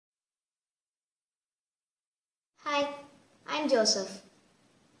Hi, I'm Joseph.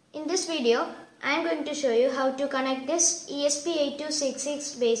 In this video, I am going to show you how to connect this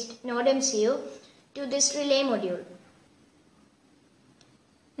ESP8266 based NodeMCU to this relay module.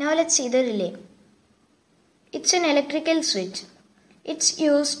 Now let's see the relay. It's an electrical switch. It's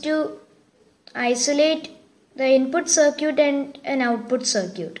used to isolate the input circuit and an output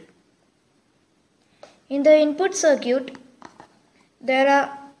circuit. In the input circuit, there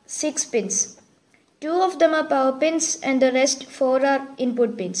are 6 pins. 2 of them are power pins and the rest 4 are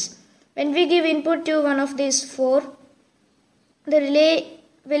input pins. When we give input to one of these 4, the relay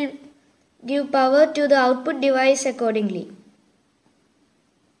will give power to the output device accordingly.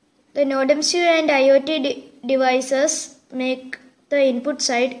 The NodeMCU and IoT devices make the input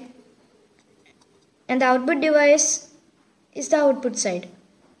side and the output device is the output side.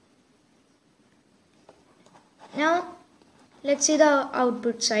 Now let's see the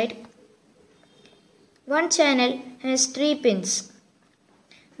output side. One channel has 3 pins.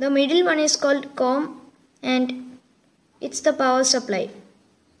 The middle one is called COM and it's the power supply.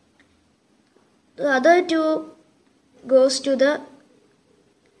 The other 2 goes to the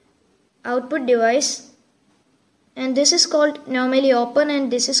output device, and this is called normally open and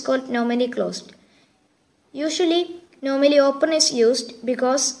this is called normally closed. Usually normally open is used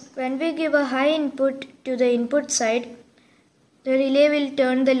because when we give a high input to the input side, the relay will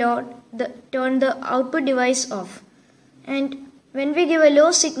turn the output device off, and when we give a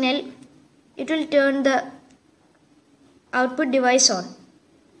low signal, it will turn the output device on.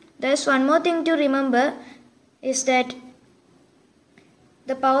 There's one more thing to remember is that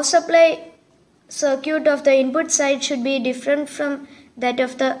the power supply circuit of the input side should be different from that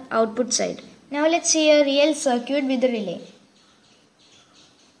of the output side. Now let's see a real circuit with the relay.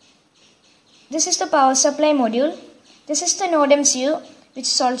 This is the power supply module. This is the NodeMCU, which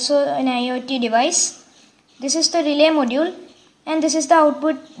is also an IoT device. This is the relay module, and this is the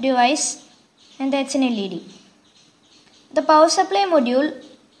output device, and that's an LED. The power supply module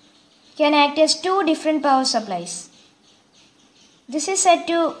can act as 2 different power supplies. This is set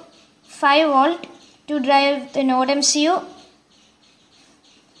to 5 volt to drive the NodeMCU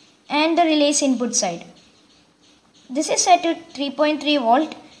and the relay's input side. This is set to 3.3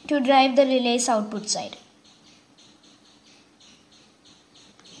 volt to drive the relay's output side.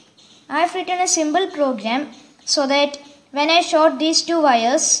 I have written a simple program so that when I short these 2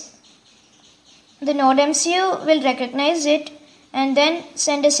 wires, the NodeMCU will recognize it and then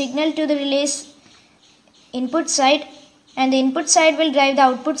send a signal to the relay's input side, and the input side will drive the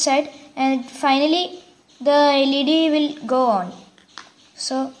output side, and finally the LED will go on.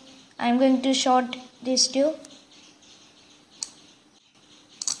 So I am going to short these 2.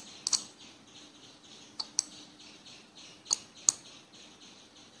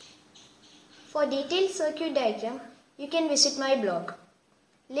 For detailed circuit diagram, you can visit my blog.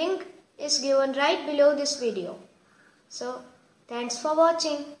 Link is given right below this video. So, thanks for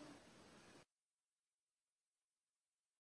watching.